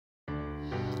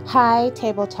Hi,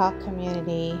 Table Talk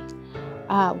community.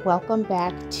 Welcome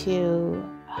back to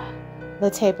the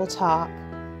Table Talk.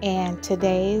 And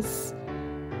today's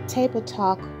Table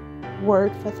Talk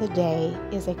word for the day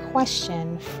is a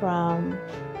question from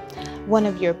one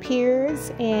of your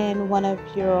peers and one of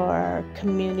your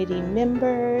community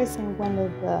members and one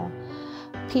of the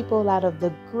people out of the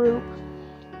group.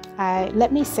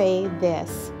 Let me say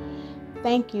this.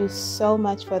 Thank you so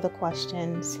much for the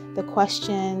questions. The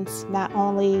questions, not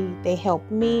only they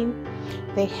help me,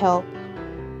 they help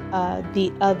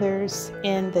the others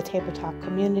in the Table Talk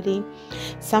community.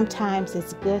 Sometimes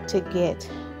it's good to get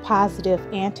positive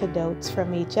antidotes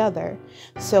from each other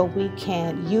so we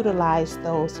can utilize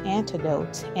those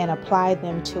antidotes and apply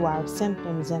them to our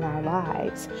symptoms in our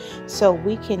lives so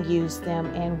we can use them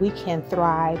and we can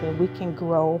thrive and we can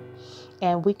grow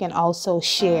and we can also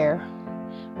share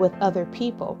with other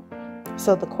people.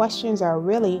 So the questions are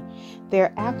really,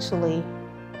 they're actually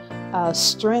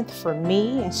strength for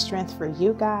me and strength for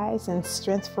you guys and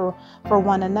strength for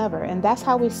one another. And that's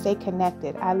how we stay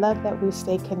connected. I love that we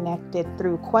stay connected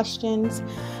through questions.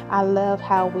 I love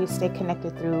how we stay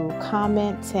connected through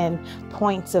comments and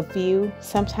points of view.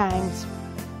 Sometimes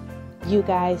you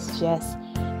guys just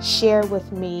share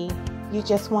with me, you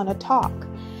just want to talk.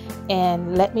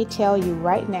 And let me tell you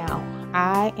right now,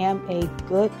 I am a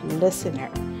good listener.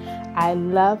 I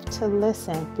love to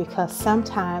listen because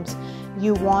sometimes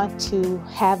you want to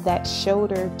have that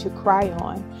shoulder to cry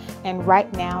on. And right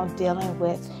now, dealing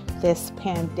with this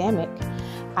pandemic,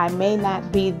 I may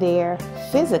not be there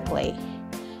physically,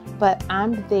 but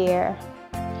I'm there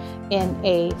in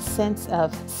a sense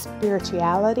of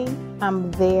spirituality.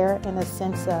 I'm there in a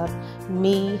sense of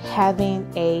me having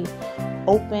an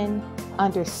open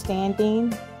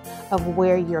understanding of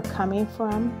where you're coming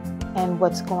from and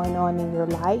what's going on in your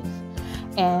life.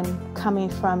 And coming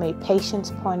from a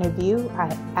patient's point of view,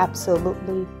 I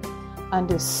absolutely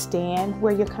understand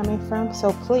where you're coming from.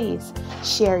 So please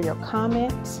share your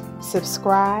comments,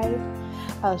 subscribe,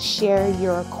 share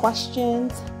your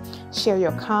questions, share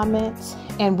your comments,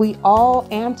 and we all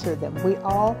answer them. We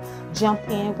all jump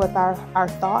in with our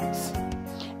thoughts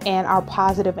and our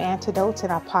positive antidotes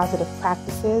and our positive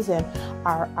practices and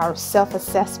our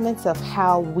self-assessments of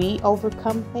how we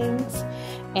overcome things.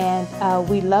 And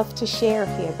we love to share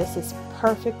here. This is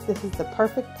perfect. This is the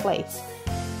perfect place.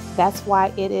 That's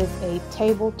why it is a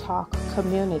Table Talk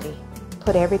community.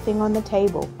 Put everything on the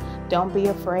table. Don't be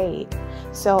afraid.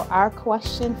 So our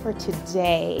question for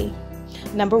today,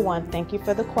 number one, thank you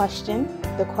for the question.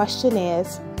 The question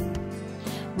is,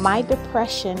 my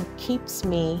depression keeps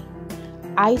me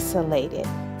isolated.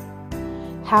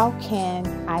 How can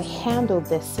I handle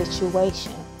this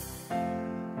situation?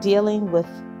 Dealing with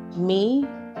me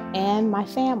and my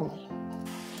family.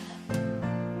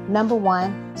 Number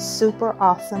one, super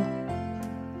awesome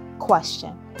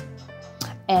question.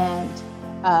 And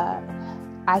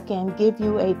I can give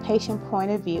you a patient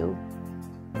point of view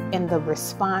in the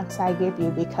response I give you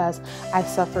because I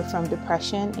suffer from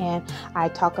depression, and I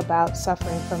talk about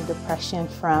suffering from depression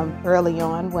from early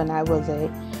on when I was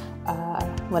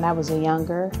a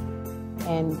younger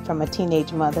and from a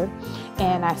teenage mother,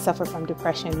 and I suffer from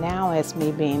depression now as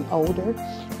me being older.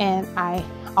 And I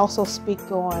also speak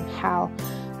on how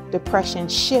depression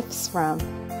shifts from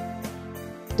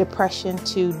depression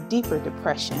to deeper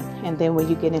depression, and then when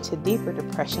you get into deeper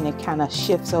depression, it kind of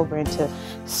shifts over into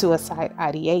suicide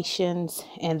ideations,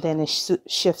 and then it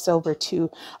shifts over to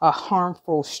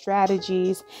harmful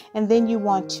strategies, and then you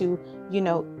want to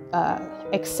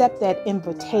accept that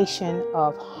invitation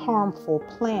of harmful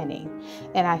planning.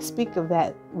 And I speak of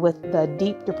that with the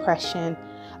deep depression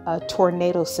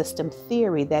tornado system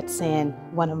theory that's in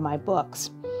one of my books.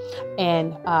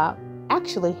 And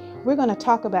actually, we're going to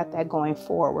talk about that going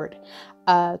forward.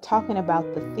 Talking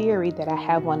about the theory that I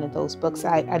have one of those books.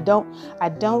 I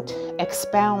don't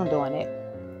expound on it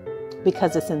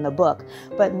because it's in the book.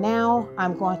 But now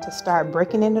I'm going to start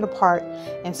breaking it apart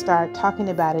and start talking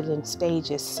about it in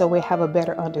stages so we have a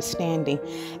better understanding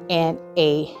and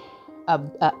a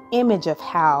image of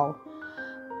how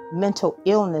mental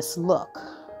illness look.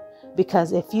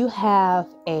 Because if you have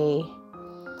a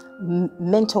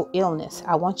mental illness,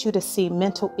 I want you to see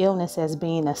mental illness as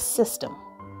being a system.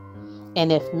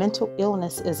 And if mental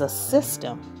illness is a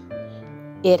system,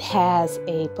 it has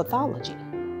a pathology.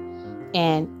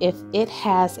 And if it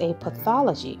has a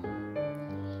pathology,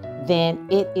 then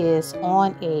it is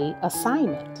on an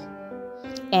assignment.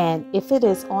 And if it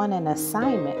is on an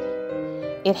assignment,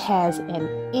 it has an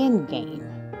end game.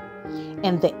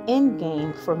 And the end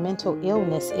game for mental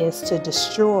illness is to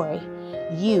destroy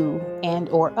you and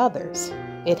or others.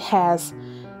 It has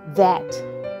that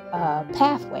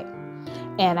pathway.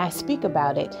 And I speak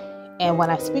about it. And when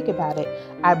I speak about it,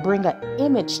 I bring an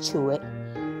image to it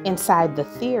inside the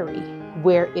theory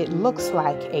where it looks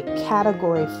like a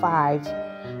Category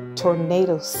 5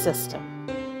 tornado system.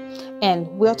 And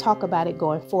we'll talk about it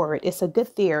going forward. It's a good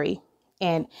theory,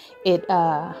 and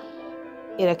it'll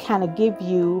kind of give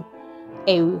you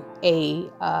a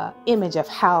image of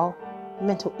how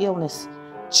mental illness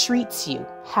treats you,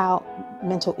 how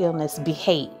mental illness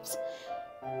behaves.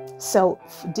 So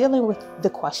dealing with the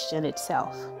question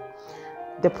itself,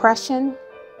 depression,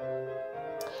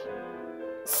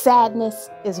 sadness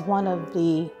is one of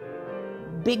the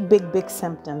big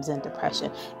symptoms in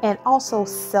depression, and also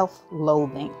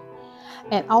self-loathing,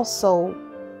 and also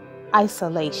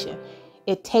isolation.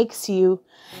 It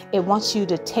wants you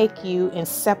to take you and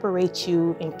separate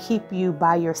you and keep you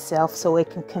by yourself so it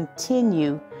can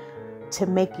continue to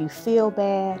make you feel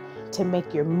bad, to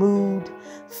make your mood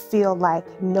feel like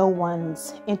no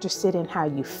one's interested in how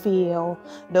you feel.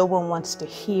 No one wants to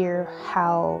hear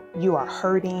how you are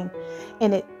hurting.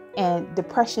 And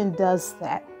depression does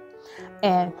that.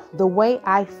 And the way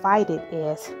I fight it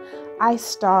is I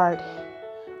start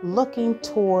looking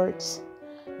towards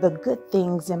the good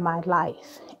things in my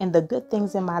life. And the good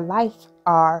things in my life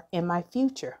are in my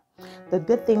future. The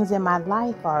good things in my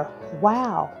life are,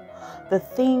 wow, the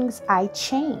things I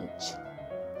change.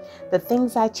 The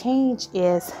things I change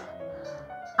is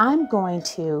I'm going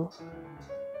to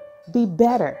be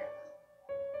better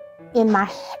in my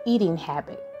eating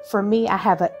habit. For me, I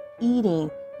have an eating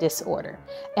disorder,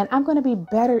 and I'm going to be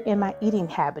better in my eating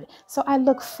habit. So I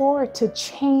look forward to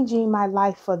changing my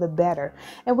life for the better.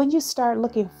 And when you start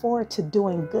looking forward to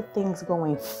doing good things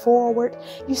going forward,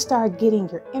 you start getting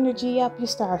your energy up. You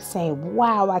start saying,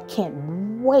 wow, I can't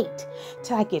wait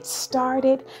till I get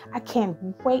started. I can't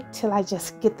wait till I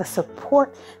just get the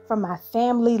support from my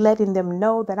family, letting them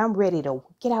know that I'm ready to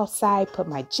get outside, put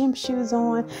my gym shoes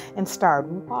on and start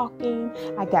walking.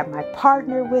 I got my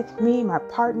partner with me. My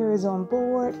partner is on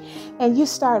board. And you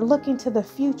start looking to the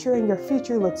future, and your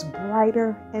future looks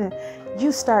brighter. And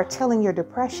you start telling your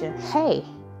depression, hey,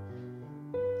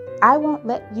 I won't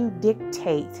let you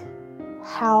dictate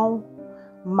how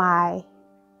my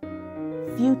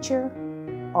future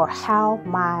or how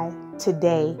my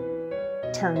today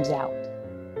turns out.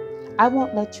 I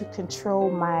won't let you control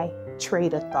my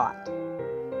train of thought,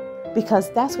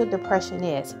 because that's what depression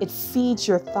is. It feeds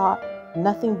your thought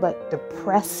nothing but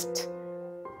depressed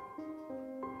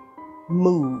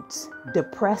moods,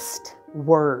 depressed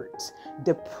words,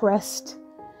 depressed.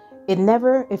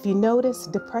 If you notice,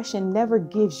 depression never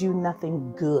gives you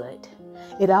nothing good.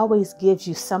 It always gives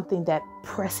you something that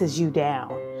presses you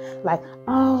down. Like,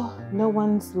 oh, no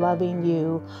one's loving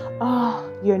you. Oh,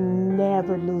 you'll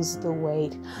never lose the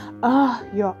weight. Oh,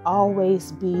 you'll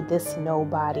always be this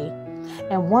nobody.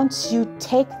 And once you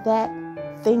take that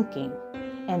thinking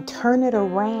and turn it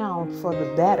around for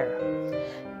the better,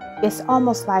 it's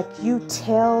almost like you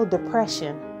tell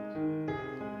depression,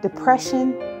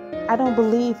 I don't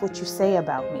believe what you say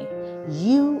about me.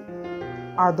 You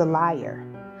are the liar.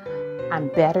 I'm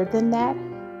better than that.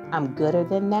 I'm gooder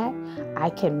than that. I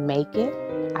can make it.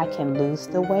 I can lose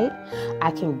the weight. I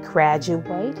can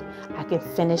graduate. I can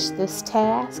finish this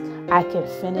task. I can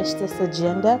finish this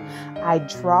agenda. I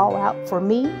draw out, for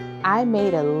me, I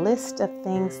made a list of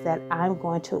things that I'm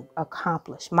going to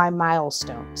accomplish, my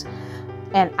milestones.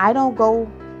 And I don't go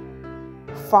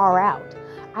far out.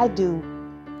 I do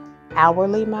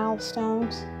hourly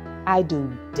milestones. I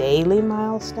do daily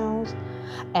milestones.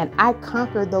 And I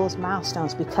conquer those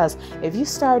milestones, because if you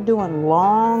start doing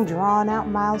long, drawn out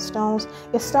milestones,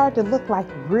 it starts to look like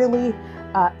really,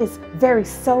 it's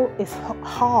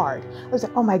hard. I was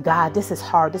like, oh my God, this is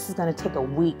hard. This is going to take a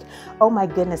week. Oh my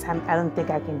goodness, I don't think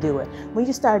I can do it. When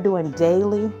you start doing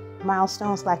daily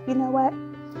milestones, like, you know what?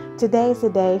 Today's the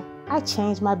day I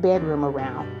changed my bedroom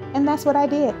around. And that's what I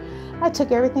did. I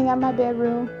took everything out of my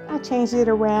bedroom. I changed it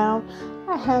around.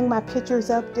 I hung my pictures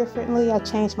up differently. I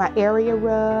changed my area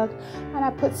rug, and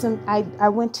I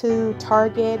went to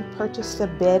Target, purchased a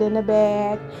bed in a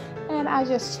bag, and I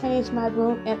just changed my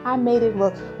room, and I made it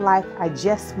look like I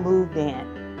just moved in.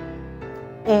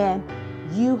 And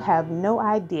you have no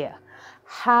idea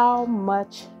how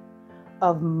much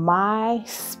of my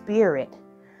spirit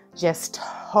just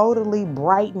totally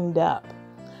brightened up.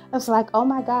 I was like, oh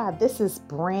my God, this is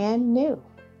brand new.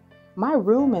 My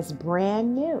room is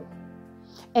brand new.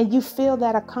 And you feel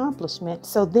that accomplishment.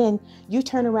 So then you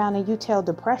turn around and you tell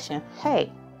depression,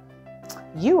 hey,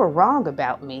 you were wrong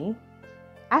about me.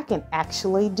 I can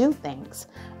actually do things.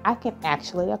 I can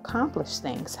actually accomplish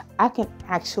things. I can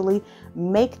actually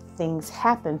make things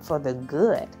happen for the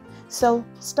good. So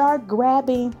start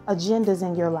grabbing agendas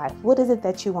in your life. What is it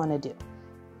that you want to do?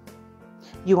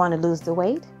 You want to lose the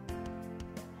weight?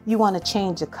 You want to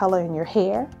change the color in your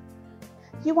hair?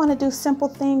 You want to do simple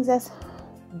things as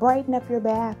brighten up your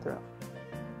bathroom.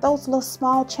 Those little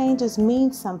small changes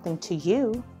mean something to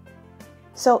you.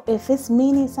 So if it's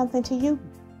meaning something to you,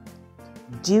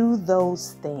 do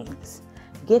those things.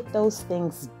 Get those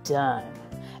things done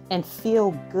and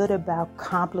feel good about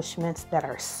accomplishments that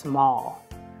are small.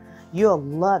 You'll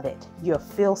love it. You'll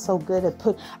feel so good.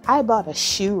 I bought a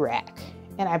shoe rack,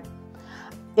 and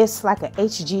it's like an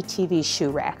HGTV shoe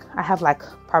rack. I have like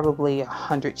probably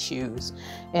 100 shoes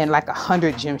and like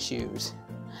 100 gym shoes.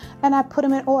 And I put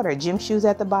them in order. Gym shoes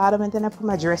at the bottom, and then I put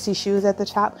my dressy shoes at the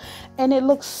top. And it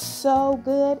looks so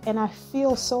good, and I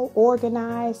feel so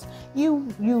organized. You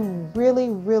really,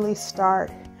 really start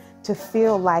to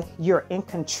feel like you're in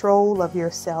control of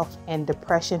yourself, and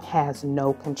depression has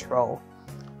no control.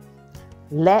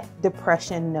 Let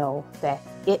depression know that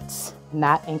it's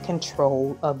not in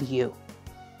control of you.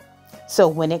 So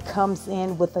when it comes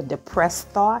in with a depressed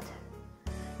thought,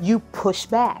 you push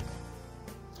back.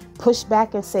 Push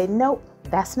back and say, nope,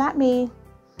 that's not me.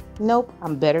 Nope,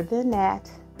 I'm better than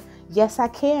that. Yes, I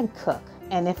can cook.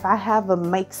 And if I have to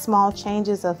make small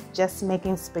changes of just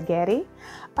making spaghetti,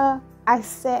 I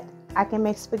said I can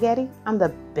make spaghetti. I'm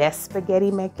the best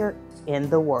spaghetti maker in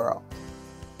the world.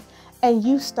 And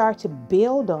you start to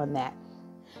build on that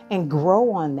and grow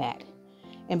on that.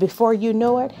 And before you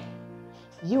know it,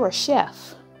 you're a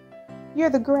chef.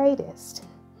 You're the greatest.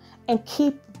 And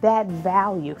keep that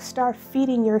value. Start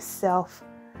feeding yourself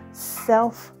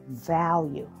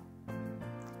self-value.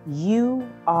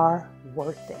 You are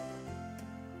worth it.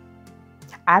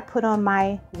 I put on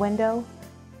my window,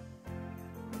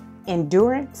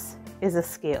 endurance is a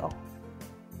skill.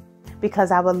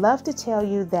 Because I would love to tell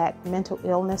you that mental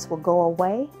illness will go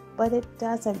away, but it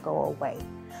doesn't go away.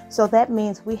 So that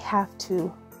means we have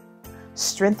to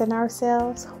strengthen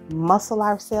ourselves, muscle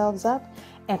ourselves up,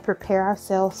 and prepare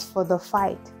ourselves for the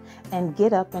fight. And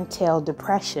get up and tell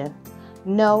depression,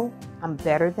 no, I'm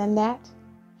better than that.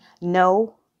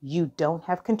 No, you don't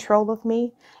have control of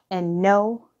me. And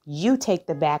no, you take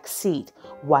the back seat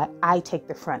while I take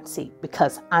the front seat,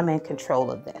 because I'm in control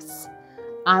of this.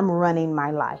 I'm running my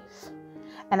life.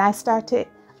 And I start to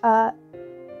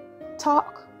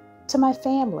talk to my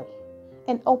family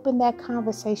and open that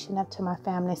conversation up to my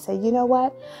family and say, you know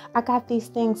what? I got these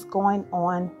things going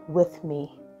on with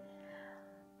me.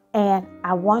 And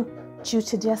I want you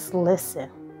to just listen.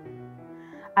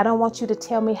 I don't want you to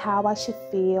tell me how I should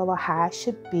feel or how I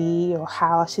should be or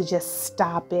how I should just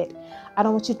stop it. I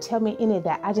don't want you to tell me any of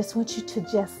that. I just want you to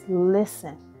just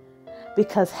listen.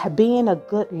 Because being a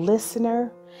good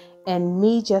listener and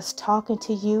me just talking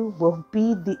to you will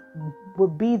be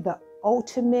the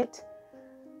ultimate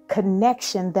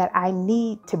connection that I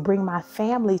need to bring my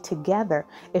family together.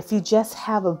 If you just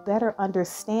have a better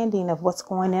understanding of what's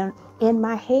going on in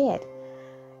my head.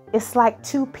 It's like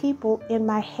two people in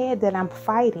my head that I'm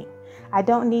fighting. I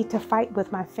don't need to fight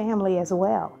with my family as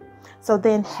well. So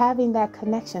then having that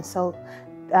connection. So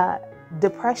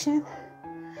depression,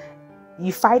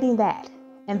 you fighting that.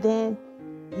 And then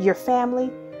your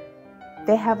family,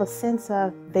 they have a sense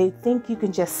of, they think you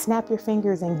can just snap your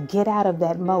fingers and get out of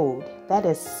that mode. That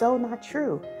is so not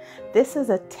true. This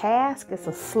is a task. It's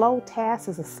a slow task.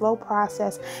 It's a slow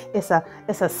process. It's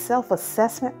a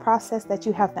self-assessment process that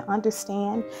you have to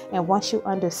understand. And once you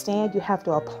understand, you have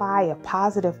to apply a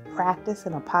positive practice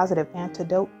and a positive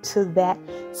antidote to that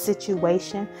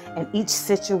situation. And each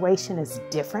situation is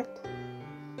different.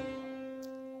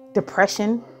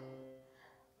 Depression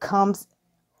comes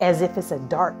as if it's a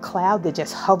dark cloud that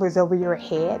just hovers over your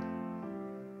head,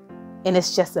 and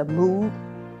it's just a mood.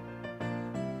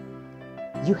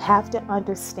 You have to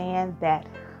understand that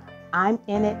I'm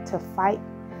in it to fight.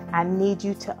 I need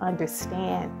you to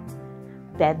understand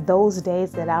that those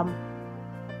days that I'm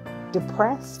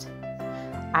depressed,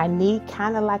 I need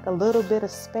kind of like a little bit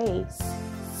of space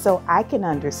so I can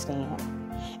understand.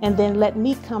 And then let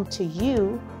me come to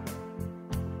you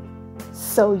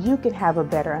so you can have a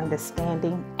better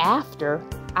understanding after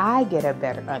I get a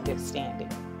better understanding.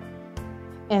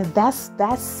 And that's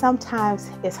sometimes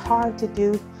it's hard to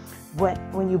do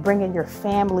when you bring in your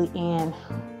family in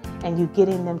and you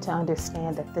getting them to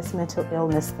understand that this mental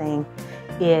illness thing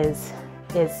is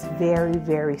very,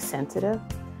 very sensitive,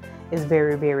 is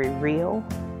very, very real,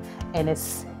 and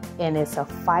it's a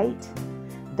fight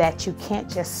that you can't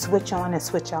just switch on and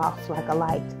switch off like a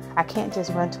light. I can't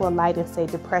just run to a light and say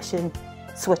depression,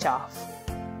 switch off.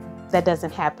 That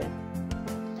doesn't happen.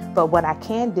 But what I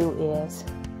can do is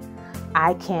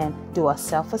I can do a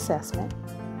self-assessment.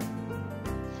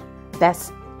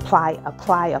 That's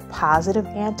apply a positive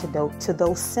antidote to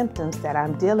those symptoms that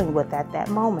I'm dealing with at that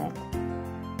moment.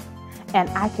 And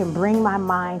I can bring my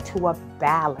mind to a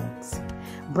balance.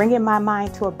 Bringing my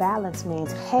mind to a balance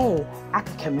means, hey, I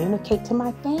can communicate to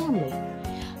my family.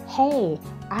 Hey,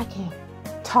 I can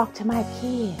talk to my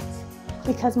kids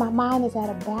because my mind is at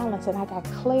a balance and I got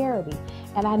clarity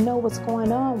and I know what's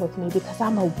going on with me because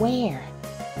I'm aware.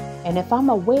 And if I'm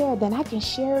aware, then I can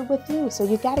share it with you. So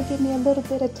you got to give me a little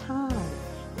bit of time.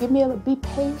 Be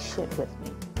patient with me.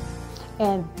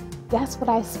 And that's what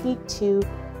I speak to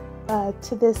our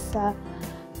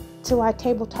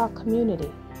Table Talk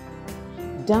community.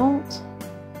 Don't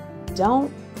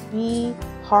be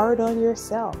hard on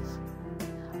yourself.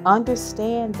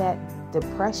 Understand that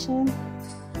depression,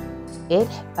 it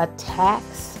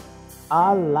attacks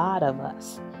a lot of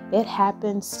us. It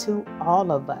happens to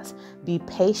all of us. Be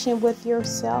patient with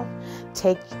yourself.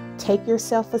 Take your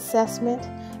self-assessment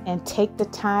and take the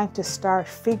time to start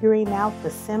figuring out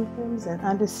the symptoms and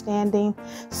understanding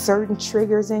certain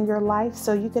triggers in your life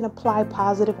so you can apply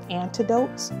positive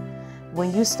antidotes.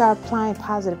 When you start applying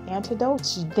positive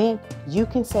antidotes, then you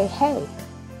can say, hey,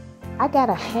 I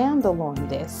got a handle on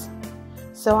this.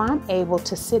 So I'm able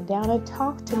to sit down and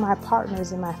talk to my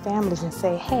partners and my families and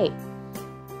say, hey,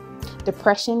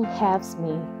 depression has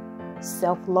me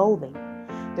self-loathing.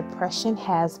 Depression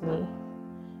has me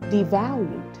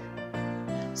devalued.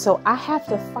 So I have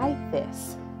to fight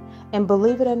this. And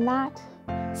believe it or not,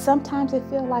 sometimes it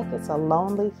feels like it's a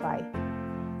lonely fight.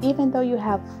 Even though you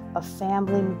have a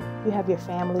family, you have your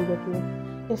family with you,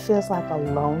 it feels like a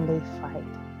lonely fight.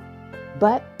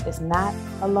 But it's not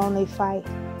a lonely fight.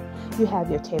 You have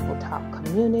your Table Talk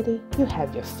community, you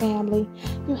have your family,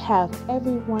 you have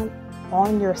everyone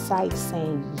on your site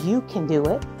saying you can do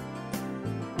it.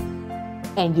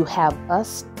 And you have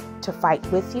us to fight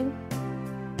with you.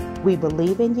 We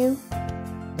believe in you.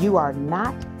 You are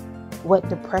not what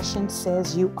depression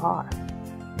says you are.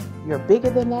 You're bigger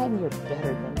than that and you're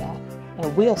better than that.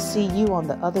 And we'll see you on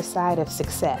the other side of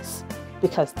success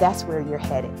because that's where you're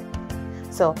headed.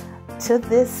 So to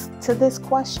this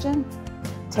question,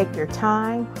 take your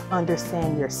time,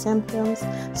 understand your symptoms,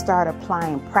 start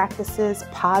applying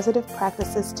positive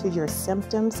practices to your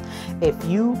symptoms. If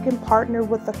you can partner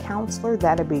with a counselor,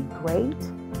 that'd be great.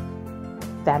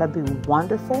 That'll be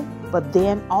wonderful. But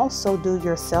then also do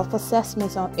your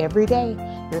self-assessments on every day.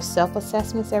 Your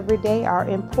self-assessments every day are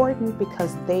important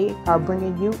because they are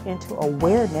bringing you into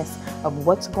awareness of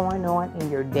what's going on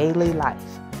in your daily life,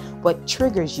 what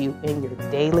triggers you in your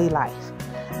daily life.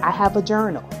 I have a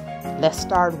journal. Let's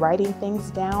start writing things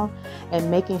down and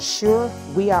making sure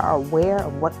we are aware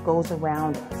of what goes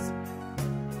around us.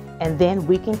 And then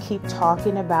we can keep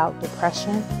talking about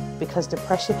depression because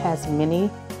depression has many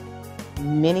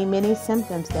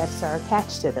symptoms that are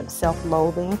attached to them.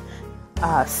 Self-loathing,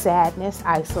 sadness,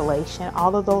 isolation,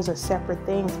 all of those are separate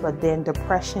things, but then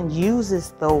depression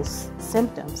uses those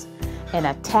symptoms and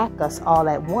attack us all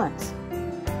at once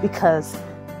because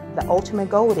the ultimate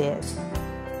goal is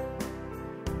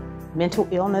mental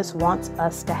illness wants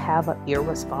us to have an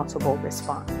irresponsible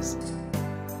response.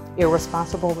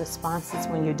 Irresponsible responses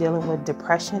when you're dealing with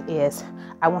depression is,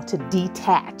 I want to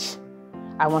detach.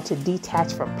 I want to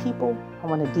detach from people. I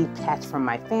want to detach from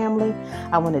my family.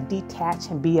 I want to detach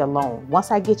and be alone.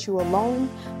 Once I get you alone,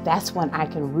 that's when I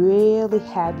can really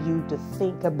have you to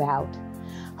think about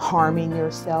harming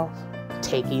yourself,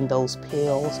 taking those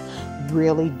pills,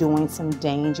 really doing some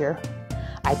danger.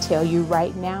 I tell you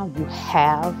right now, you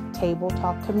have Table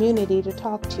Talk community to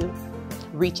talk to.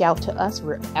 Reach out to us.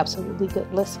 We're absolutely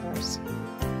good listeners.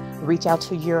 Reach out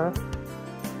to your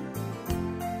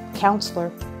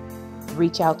counselor.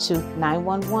 Reach out to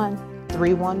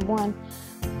 911-311.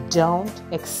 Don't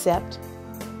accept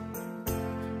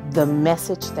the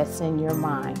message that's in your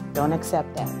mind. Don't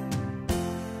accept that.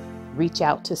 Reach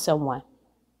out to someone.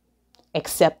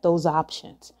 Accept those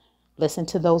options. Listen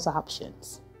to those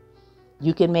options.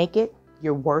 You can make it.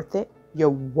 You're worth it. You're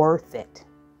worth it.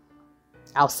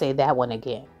 I'll say that one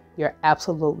again. You're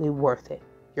absolutely worth it.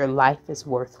 Your life is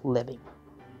worth living.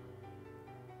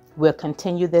 We'll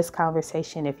continue this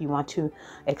conversation. If you want to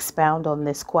expound on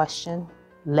this question,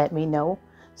 let me know.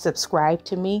 Subscribe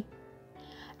to me,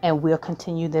 and we'll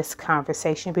continue this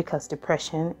conversation because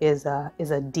depression is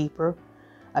a deeper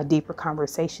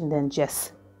conversation than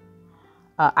just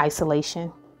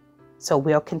isolation. So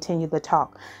we'll continue the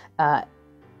talk.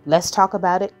 Let's talk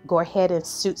about it. Go ahead and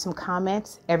shoot some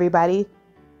comments. Everybody,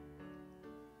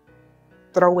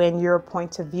 throw in your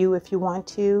point of view if you want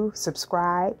to.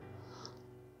 Subscribe.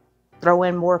 throw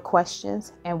in more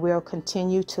questions, and we'll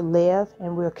continue to live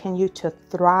and we'll continue to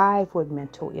thrive with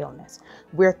mental illness.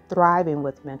 We're thriving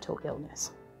with mental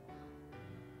illness.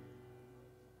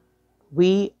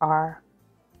 We are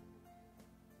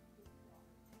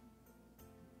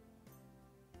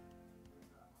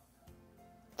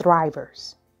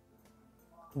thrivers.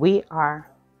 We are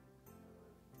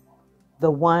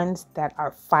the ones that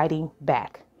are fighting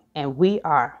back, and we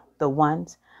are the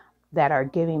ones that are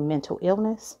giving mental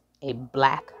illness a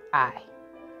black eye.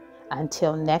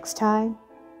 Until next time,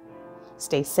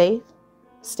 stay safe,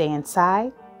 stay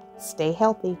inside, stay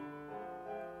healthy.